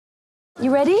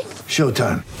You ready?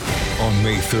 Showtime. On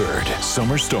May 3rd,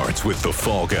 summer starts with The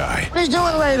Fall Guy. Let's do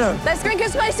it later. Let's drink a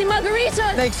spicy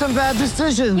margarita. Make some bad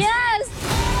decisions. Yes.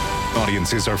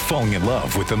 Audiences are falling in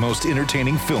love with the most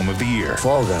entertaining film of the year.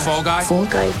 Fall Guy. Fall Guy? Fall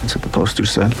Guy. That's what the poster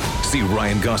said. See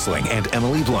Ryan Gosling and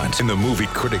Emily Blunt in the movie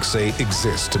critics say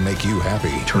exists to make you happy.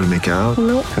 Trying to make it out?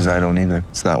 Nope. Because I don't either.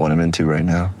 It's not what I'm into right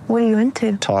now. What are you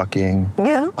into? Talking.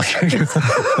 Yeah.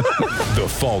 The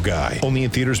Fall Guy. Only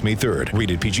in theaters May 3rd.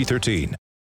 Rated PG-13.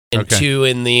 And two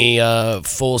in the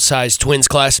full-size twins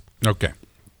class. Okay.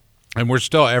 And we're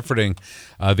still efforting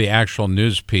the actual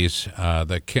news piece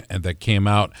that came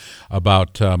out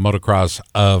about Motocross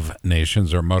of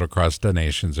Nations, or Motocross the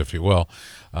Nations, if you will,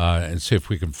 and see if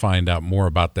we can find out more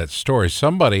about that story.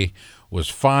 Somebody was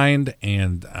fined,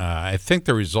 and I think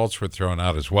the results were thrown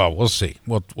out as well. We'll see.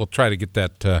 We'll try to get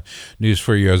that news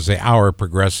for you as the hour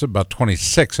progresses, about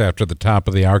 26 after the top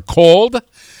of the hour. Cold.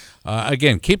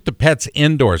 Again, keep the pets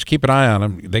indoors. Keep an eye on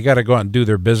them. They got to go out and do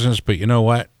their business, but you know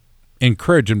what?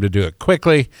 Encourage them to do it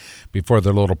quickly before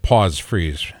their little paws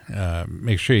freeze.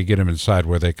 Make sure you get them inside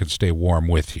where they can stay warm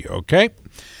with you, okay?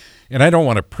 And I don't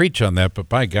want to preach on that, but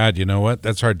by God, you know what?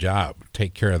 That's our job.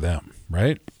 Take care of them,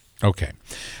 right? Okay.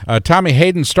 Tommy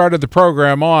Hayden started the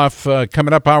program off.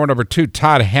 Coming up, hour number 2,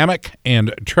 Todd Hammock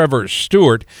and Trevor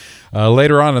Stewart.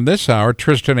 Later on in this hour,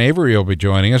 Tristan Avery will be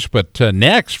joining us. But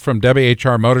next, from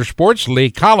WHR Motorsports, Lee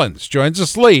Collins joins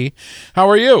us. Lee, how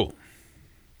are you?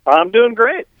 I'm doing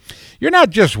great. You're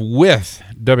not just with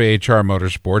WHR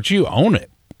Motorsports, you own it.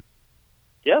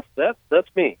 Yes, that's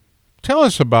me. Tell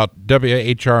us about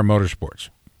WHR Motorsports.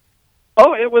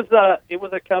 Oh, it was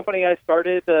a company I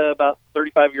started about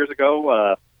 35 years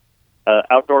ago,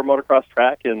 outdoor motocross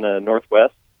track in the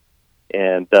Northwest,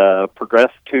 and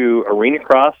progressed to Arena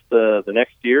Cross the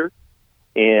next year,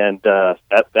 and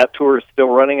that tour is still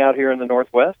running out here in the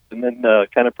Northwest, and then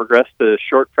kind of progressed to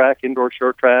short track, indoor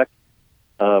short track,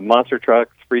 monster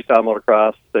trucks, freestyle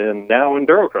motocross, and now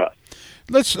endurocross.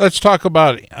 Let's talk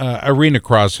about Arena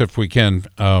Cross if we can.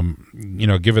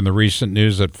 Given the recent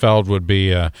news that Feld would be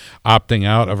opting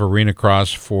out of Arena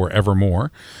Cross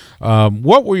forevermore,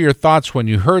 what were your thoughts when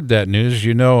you heard that news?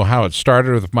 You know how it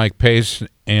started with Mike Pace,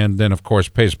 and then of course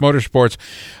Pace Motorsports,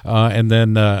 and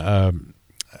then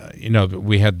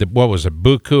we had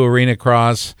Buku Arena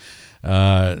Cross.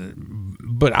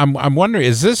 But I'm wondering,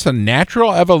 is this a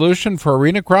natural evolution for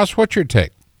Arena Cross? What's your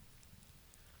take?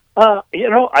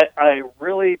 I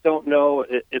really don't know.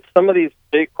 It's some of these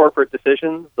big corporate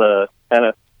decisions.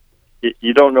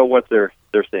 You don't know what they're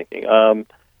thinking.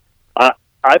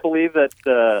 I believe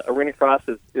that Arena Cross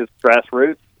is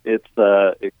grassroots.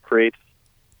 It creates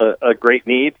a great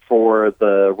need for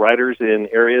the riders in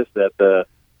areas that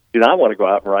do not want to go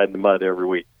out and ride in the mud every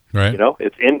week. Right.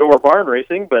 It's indoor barn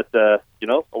racing, but a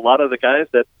lot of the guys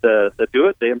that do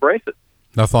it, they embrace it.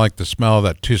 Nothing like the smell of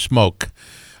that two-stroke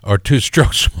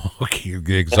smoke.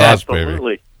 The exhaust,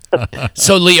 Absolutely. baby.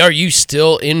 So, Lee, are you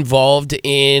still involved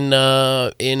in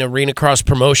Arena Cross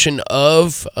promotion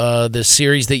of the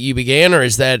series that you began, or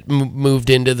is that moved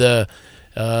into the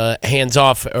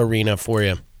hands-off arena for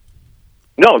you?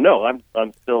 No,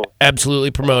 I'm still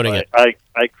absolutely promoting it.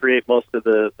 I create most of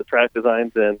the track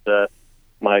designs, and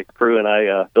my crew and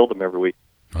I build them every week.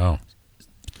 Oh.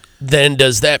 Then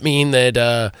does that mean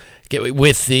that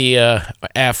with the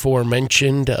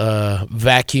aforementioned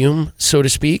vacuum, so to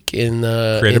speak,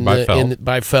 created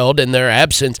by Feld in their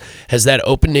absence, has that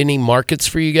opened any markets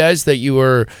for you guys that you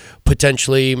were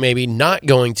potentially maybe not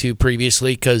going to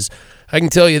previously? Because I can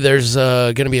tell you there's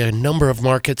going to be a number of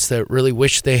markets that really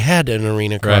wish they had an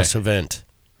Arena Cross event.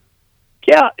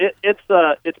 Yeah,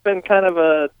 it's been kind of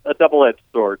a double-edged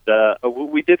sword.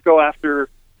 We did go after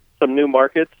some new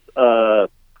markets.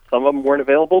 Some of them weren't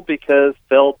available because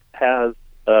Feld has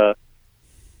the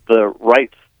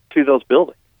rights to those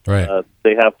buildings. Right.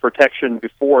 They have protection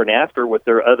before and after with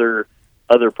their other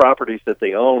properties that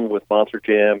they own with Monster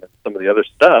Jam and some of the other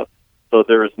stuff. So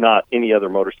there is not any other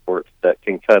motorsports that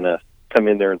can kind of come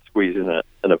in there and squeeze in an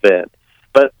event.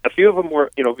 But a few of them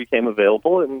became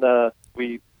available, and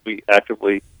we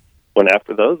actively went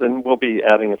after those, and we'll be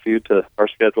adding a few to our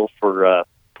schedule for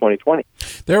 2020.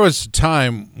 There was a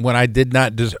time when I did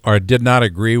not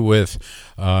agree with,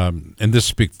 and this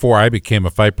is before I became a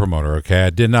fight promoter. Okay,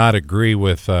 I did not agree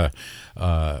with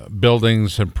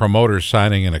buildings and promoters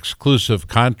signing an exclusive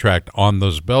contract on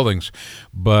those buildings.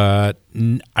 But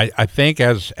I think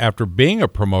after being a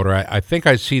promoter, I think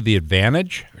I see the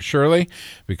advantage, Shirley,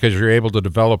 because you're able to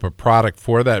develop a product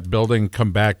for that building,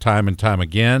 come back time and time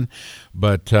again.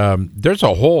 But there's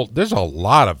a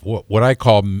lot of what I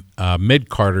call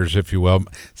mid-carters, if you will,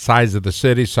 size of the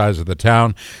city, size of the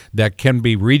town, that can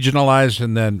be regionalized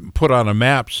and then put on a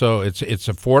map, so it's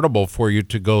affordable for you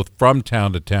to go from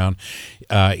town to town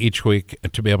each week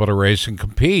to be able to race and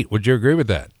compete. Would you agree with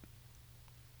that?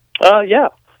 Yeah,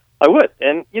 I would.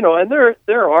 And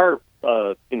there are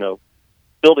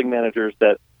building managers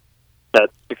that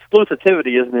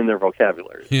exclusivity isn't in their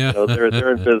vocabulary. Yeah. They're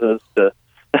in business to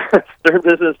they're in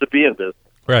business to be in business.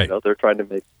 Right. They're trying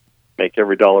to make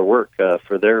every dollar work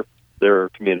for their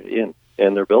community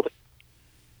and their building.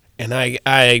 And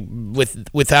I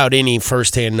without any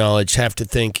firsthand knowledge, have to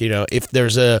think,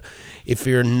 if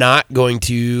you're not going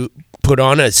to put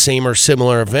on a same or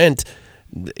similar event,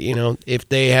 if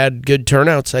they had good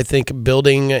turnouts, I think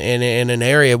building in an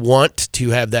area want to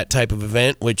have that type of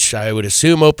event, which I would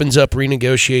assume opens up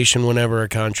renegotiation whenever a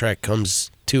contract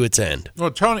comes to its end.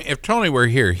 Well, if Tony were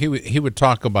here, he would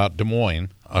talk about Des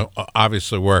Moines,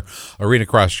 obviously where Arena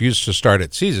Cross used to start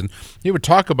its season. He would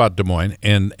talk about Des Moines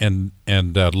and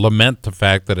lament the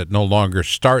fact that it no longer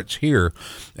starts here,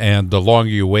 and the longer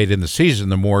you wait in the season,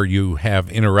 the more you have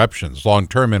interruptions,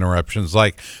 long-term interruptions,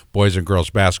 like boys and girls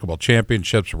basketball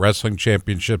championships, wrestling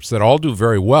championships, that all do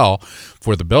very well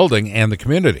for the building and the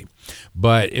community.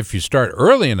 But if you start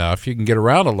early enough, you can get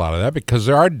around a lot of that, because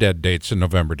there are dead dates in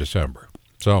November, December.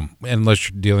 So unless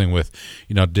you're dealing with,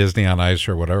 Disney on Ice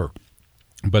or whatever.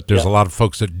 But there's a lot of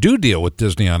folks that do deal with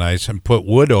Disney on Ice and put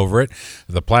wood over it,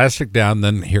 the plastic down,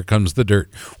 then here comes the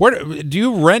dirt. Where do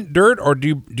you rent dirt, or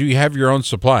do you have your own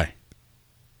supply?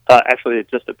 Actually, it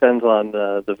just depends on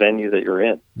the venue that you're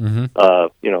in.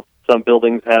 Mm-hmm. Some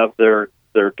buildings have their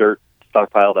dirt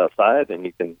stockpiled outside, and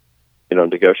you can,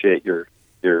 negotiate your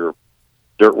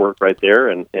dirt work right there,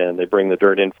 and they bring the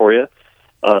dirt in for you.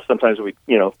 Sometimes we,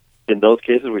 in those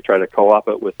cases, we try to co-op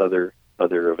it with other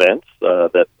events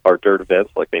that are dirt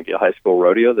events, like maybe a high school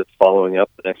rodeo that's following up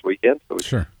the next weekend. So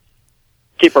we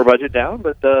keep our budget down,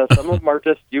 but some of them are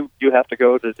just you have to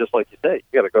go to, just like you say,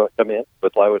 you got to come in,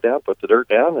 put plywood down, put the dirt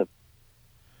down, and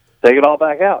take it all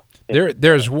back out.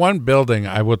 There's one building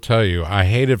I will tell you I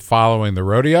hated following the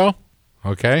rodeo,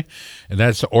 okay, and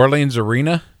that's Orleans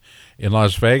Arena in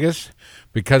Las Vegas,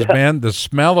 because man, the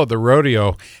smell of the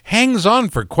rodeo hangs on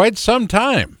for quite some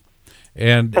time.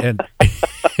 And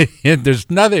and there's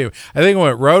nothing. I think it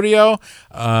went rodeo,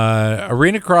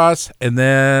 Arena Cross, and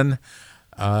then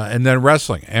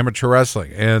wrestling, amateur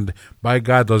wrestling. And by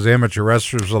God, those amateur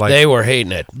wrestlers were like, they were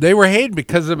hating it. They were hating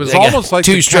because it was almost like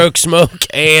two-stroke smoke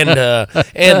and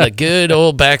the good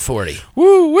old back 40.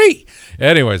 Woo wee.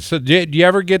 Anyway, so do you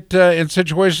ever get in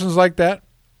situations like that?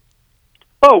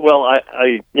 Oh well,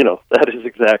 I that is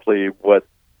exactly what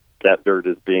that dirt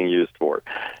is being used for.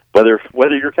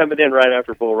 Whether you're coming in right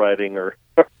after bull riding or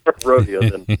rodeo,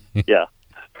 then yeah.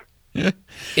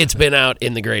 It's been out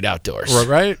in the great outdoors.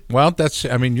 Right. Well,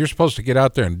 you're supposed to get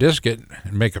out there and disc it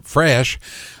and make it fresh.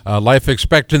 Life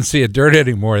expectancy of dirt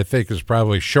anymore, I think, is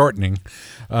probably shortening.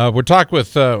 We're talking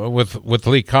with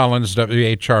Lee Collins,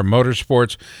 WHR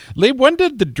Motorsports. Lee, when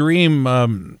did the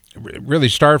dream really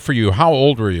start for you? How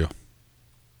old were you?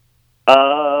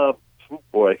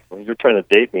 Boy, you're trying to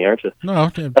date me, aren't you? No.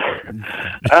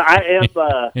 I am.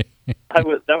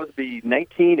 That would be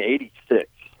 1986.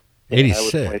 86. I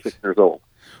was 26 years old.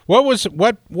 What was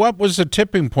the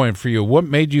tipping point for you? What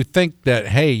made you think that,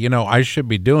 hey, I should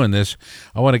be doing this?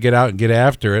 I want to get out and get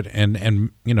after it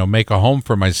and make a home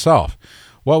for myself.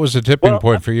 What was the tipping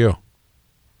point for you?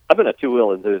 I've been a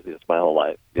two-wheel enthusiast my whole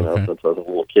life, since I was a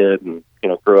little kid, and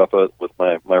grew up with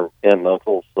my aunt and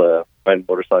uncles riding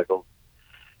motorcycles.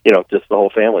 Just the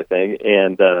whole family thing,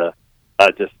 and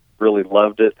I just really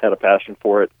loved it. Had a passion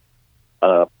for it.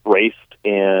 Raced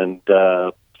and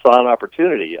saw an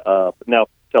opportunity. Now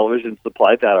television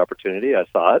supplied that opportunity. I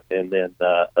saw it, and then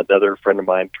another friend of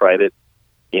mine tried it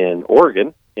in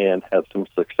Oregon and had some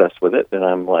success with it. And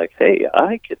I'm like, hey,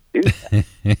 I could do that.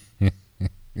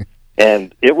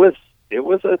 And it was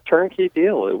a turnkey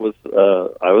deal. It was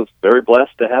I was very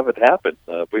blessed to have it happen.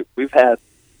 We've had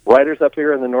riders up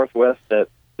here in the Northwest that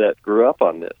grew up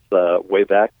on this way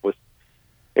back with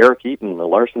Eric Eaton, the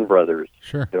Larson brothers.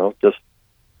 Sure.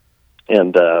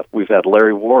 And we've had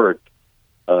Larry Ward.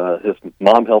 His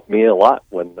mom helped me a lot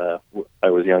when I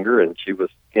was younger, and she was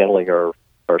handling our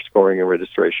scoring and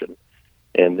registration.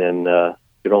 And then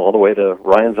all the way to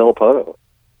Ryan Villapoto.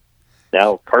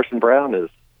 Now Carson Brown is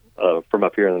from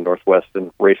up here in the Northwest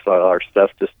and raced our stuff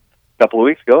just a couple of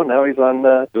weeks ago. Now he's on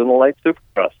doing the light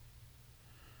Supercross.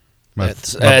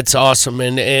 That's awesome,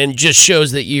 and just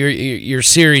shows that your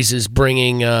series is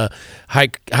bringing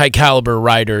high caliber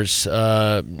riders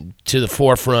to the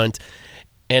forefront.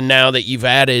 And now that you've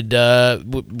added,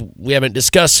 we haven't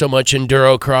discussed so much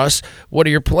Endurocross. What are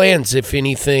your plans, if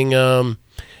anything?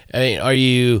 Are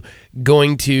you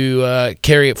going to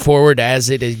carry it forward as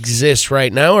it exists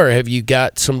right now, or have you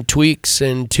got some tweaks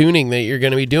and tuning that you're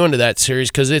going to be doing to that series?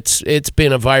 Because it's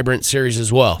been a vibrant series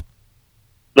as well.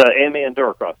 The AMA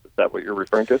Endurocross, is that what you're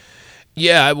referring to?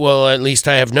 Yeah, well, at least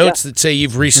I have notes that say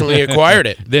you've recently acquired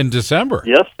it. Then December.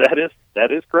 Yes,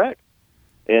 that is correct.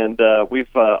 And we've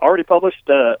already published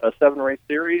a 7-race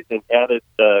series and added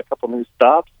a couple new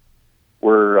stops.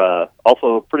 We're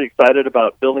also pretty excited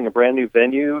about building a brand new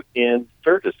venue in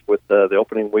Sturgis with the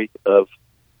opening week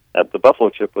at the Buffalo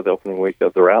Chip with the opening week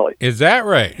of the rally. Is that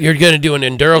right? You're going to do an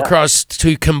Endurocross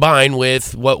to combine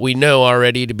with what we know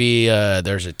already to be,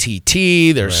 there's a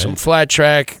TT, there's some flat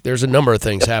track, there's a number of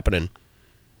things happening.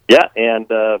 Yeah, and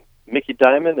Mickey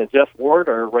Diamond and Jeff Ward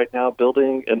are right now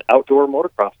building an outdoor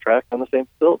motocross track on the same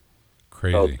facility.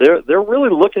 Crazy. So they're really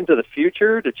looking to the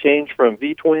future to change from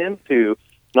V-twin to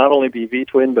not only be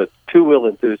V-twin, but two-wheel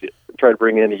enthusiasts. Try to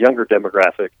bring in a younger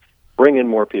demographic, bring in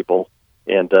more people,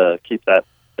 and keep that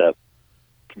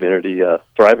community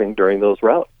thriving during those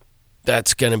routes.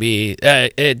 That's going to be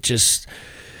that's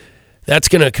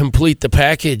going to complete the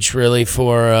package really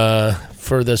for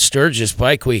the Sturgis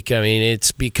Bike Week. I mean,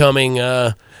 it's becoming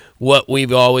what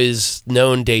we've always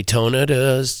known Daytona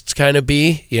to kind of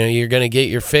be. You know, you're going to get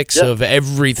your fix of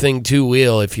everything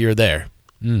two-wheel if you're there.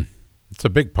 It's a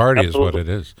big party. Absolutely. Is what it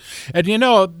is. And, you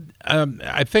know,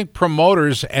 I think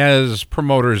promoters, as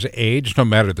promoters age, no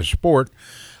matter the sport,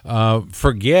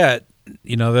 forget,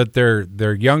 you know, that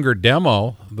their younger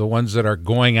demo, the ones that are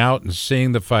going out and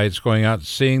seeing the fights, going out and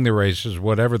seeing the races,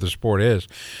 whatever the sport is,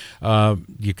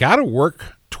 you got to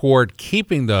work toward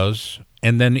keeping those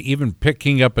and then even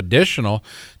picking up additional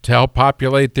to help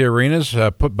populate the arenas,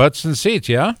 put butts in seats,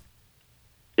 yeah?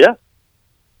 Yeah,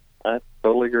 I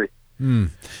totally agree.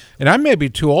 And I may be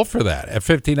too old for that. At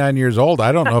 59 years old,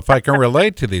 I don't know if I can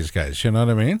relate to these guys. You know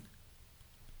what I mean?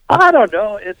 I don't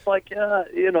know. It's like,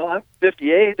 I'm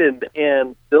 58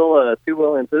 and still a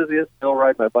two-wheel enthusiast, still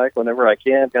ride my bike whenever I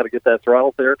can. Got to get that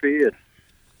throttle therapy. And,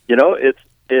 it's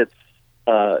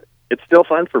still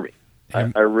fun for me.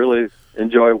 I really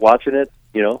enjoy watching it,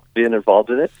 being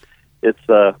involved in it. It's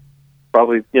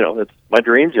probably, it's my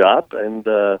dream job. And,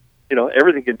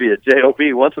 everything can be a job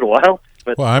once in a while.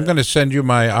 But, well, I'm going to send you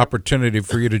my opportunity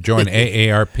for you to join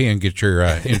AARP and get your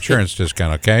insurance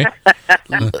discount, okay?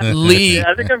 Lee,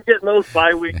 I think I'm getting those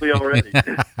bi-weekly already.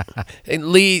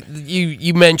 Lee,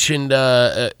 you mentioned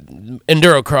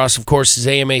Endurocross, of course, is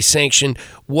AMA sanctioned.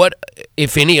 What,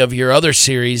 if any, of your other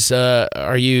series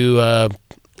are you,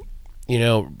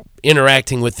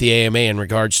 interacting with the AMA in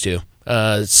regards to?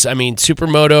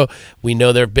 Supermoto, we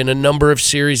know there have been a number of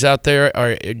series out there.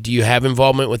 Do you have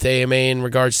involvement with AMA in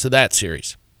regards to that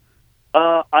series?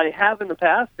 I have in the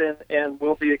past and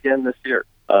will be again this year.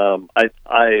 I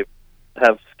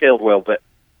have scaled way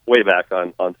back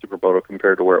on Supermoto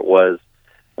compared to where it was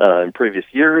in previous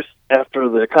years after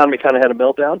the economy kind of had a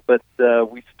meltdown, but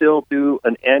we still do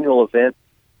an annual event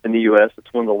in the U.S.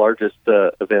 It's one of the largest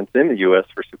events in the U.S.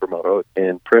 for Supermoto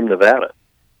in Primm, Nevada.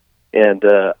 And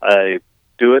I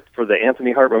do it for the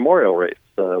Anthony Hart Memorial Race.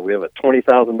 We have a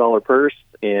 $20,000 purse,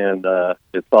 and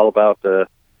it's all about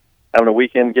having a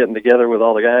weekend, getting together with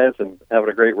all the guys, and having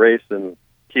a great race, and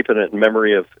keeping it in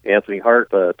memory of Anthony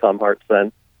Hart, Tom Hart's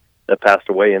son, that passed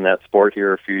away in that sport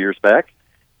here a few years back.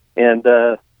 And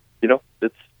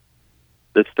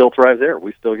it still thrives there.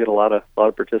 We still get a lot of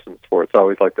participants for it. It's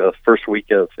always like the first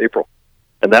week of April,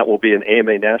 and that will be an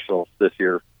AMA Nationals this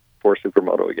year for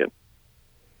Supermoto again.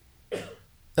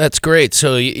 That's great.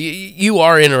 So you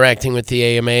are interacting with the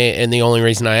AMA, and the only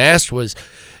reason I asked was,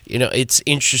 it's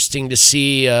interesting to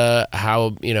see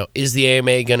how, is the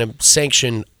AMA going to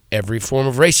sanction every form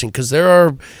of racing? Because there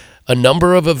are a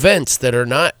number of events that are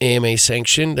not AMA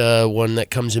sanctioned. One that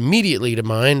comes immediately to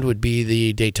mind would be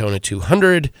the Daytona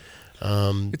 200.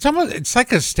 It's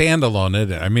like a standalone,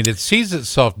 isn't it? I mean, it sees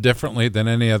itself differently than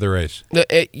any other race.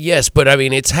 Yes, but I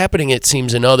mean, it's happening, it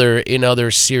seems, in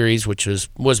other series, which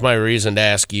was my reason to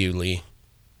ask you, Lee.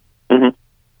 Mm-hmm.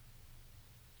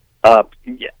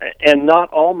 And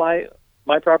not all my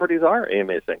properties are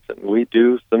AMA sanctioned. We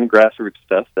do some grassroots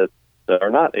stuff that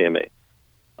are not AMA,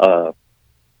 but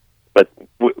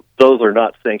those are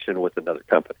not sanctioned with another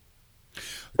company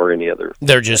or any other.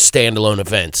 They're just standalone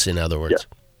events, in other words.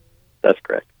 Yeah. That's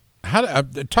correct.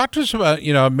 Talk to us about,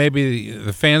 maybe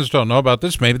the fans don't know about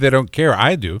this. Maybe they don't care.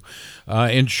 I do.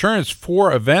 Insurance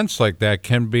for events like that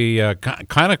can be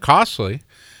kind of costly.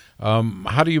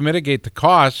 How do you mitigate the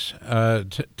costs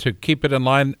to keep it in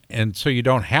line and so you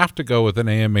don't have to go with an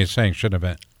AMA-sanctioned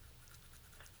event?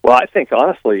 Well, I think,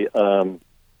 honestly,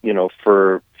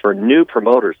 for new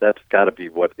promoters, that's got to be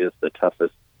what is the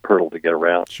toughest hurdle to get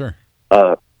around. Sure.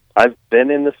 I've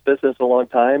been in this business a long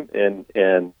time,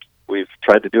 and we've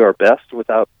tried to do our best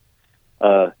without,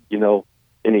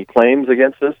 any claims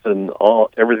against us and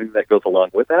everything that goes along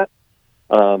with that.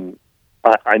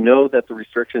 I know that the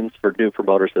restrictions for new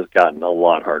promoters has gotten a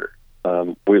lot harder.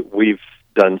 We've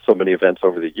done so many events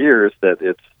over the years that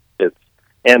it's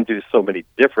and do so many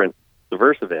different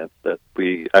diverse events that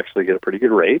we actually get a pretty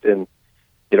good rate, and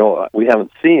we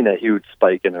haven't seen a huge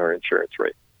spike in our insurance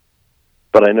rate.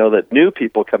 But I know that new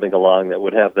people coming along that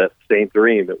would have that same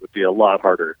dream, it would be a lot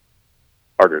harder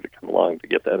to come along to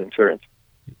get that insurance.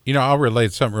 I'll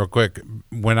relate something real quick.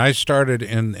 When I started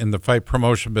in the fight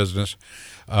promotion business,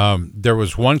 there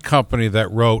was one company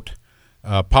that wrote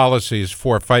policies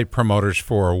for fight promoters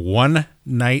for a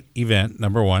one-night event,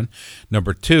 number one.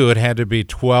 Number two, it had to be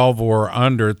 12 or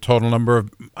under total number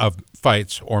of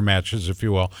fights or matches, if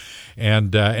you will,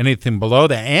 and anything below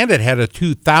that. And it had a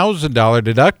 $2,000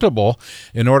 deductible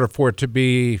in order for it to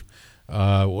be,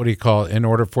 in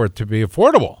order for it to be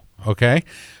affordable, okay?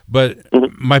 But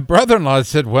my brother-in-law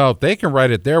said, well, if they can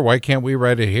write it there, why can't we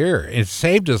write it here? It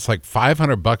saved us like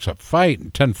 $500 a fight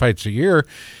and 10 fights a year.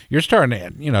 You're starting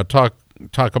to,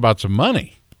 talk about some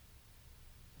money.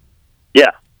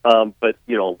 Yeah, but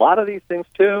a lot of these things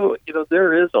too.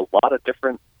 There is a lot of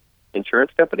different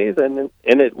insurance companies, and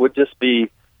it would just be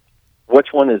which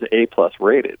one is A+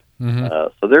 rated. Mm-hmm.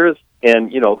 So there is,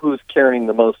 and who's carrying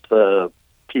the most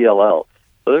PLL.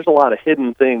 So there's a lot of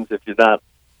hidden things if you're not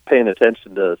paying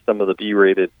attention to some of the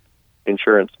B-rated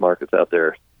insurance markets out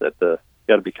there. That you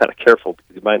got to be kind of careful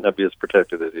because you might not be as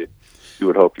protected as you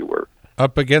would hope you were.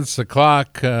 Up Against the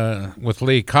Clock with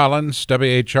Lee Collins,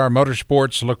 WHR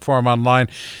Motorsports. Look for him online.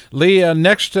 Lee,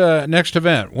 next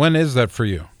event, when is that for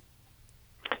you?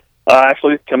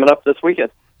 Actually, coming up this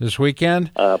weekend. This weekend?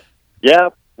 Yeah,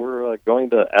 we're going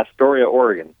to Astoria,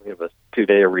 Oregon. We have a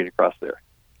 2-day arena cross there.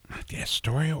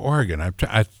 Astoria, Oregon.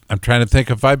 I'm trying to think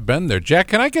if I've been there. Jack,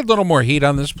 can I get a little more heat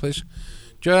on this, please?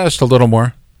 Just a little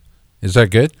more. Is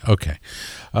that good? Okay.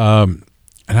 And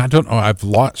I don't know. I've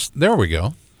lost. There we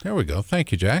go.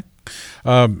 Thank you, Jack.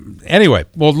 Anyway,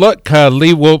 well, look,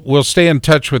 Lee, we'll stay in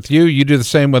touch with you. You do the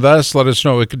same with us. Let us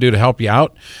know what we can do to help you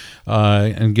out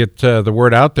and get the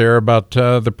word out there about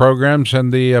the programs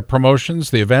and the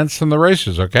promotions, the events, and the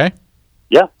races, okay?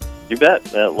 Yeah, you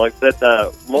bet. Like I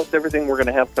said, most everything we're going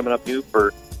to have coming up new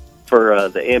for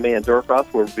the AMA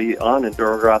Endurocross will be on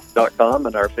Endurocross.com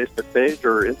and our Facebook page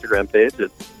or Instagram page.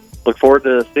 Look forward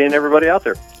to seeing everybody out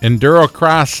there.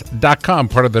 Endurocross.com,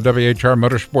 part of the WHR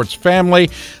Motorsports family.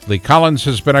 Lee Collins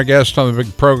has been our guest on the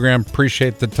big program.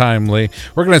 Appreciate the time, Lee.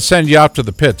 We're going to send you off to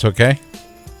the pits, okay?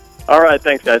 All right,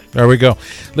 thanks, guys. There we go.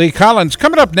 Lee Collins.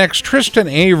 Coming up next, Tristan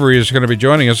Avery is going to be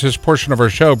joining us. This portion of our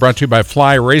show brought to you by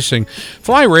Fly Racing.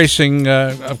 Fly Racing,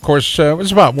 of course,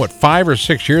 was about, 5 or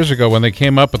 6 years ago when they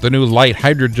came up with the new light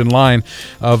hydrogen line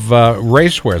of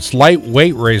racewear. It's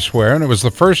lightweight racewear, and it was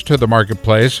the first to the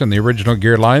marketplace in the original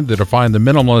gear line to define the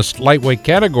minimalist lightweight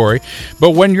category.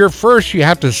 But when you're first, you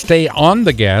have to stay on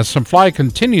the gas, and Fly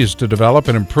continues to develop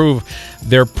and improve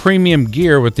their premium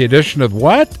gear with the addition of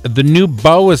the new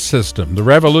BOA system, the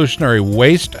revolutionary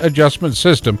waist adjustment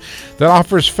system that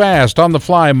offers fast,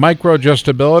 on-the-fly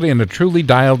micro-adjustability and a truly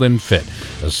dialed-in fit.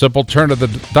 A simple turn of the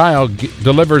dial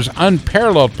delivers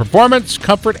unparalleled performance,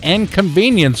 comfort, and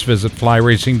convenience. Visit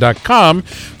flyracing.com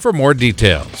for more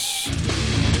details.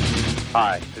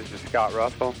 Hi, this is Scott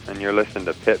Russell, and you're listening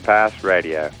to Pit Pass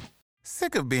Radio.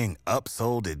 Sick of being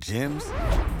upsold at gyms?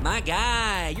 My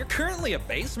guy, you're currently a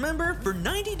base member? For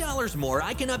 $90 more,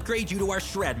 I can upgrade you to our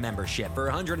Shred membership. For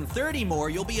 $130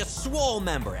 more, you'll be a Swole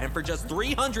member. And for just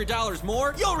 $300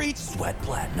 more, you'll reach Sweat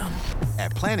Platinum.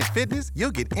 At Planet Fitness,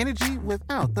 you'll get energy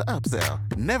without the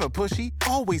upsell. Never pushy,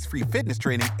 always free fitness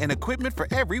training and equipment for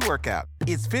every workout.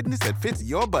 It's fitness that fits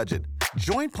your budget.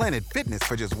 Join Planet Fitness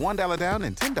for just $1 down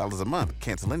and $10 a month.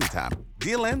 Cancel anytime.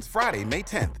 Deal ends Friday, May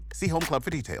 10th. See Home Club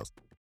for details.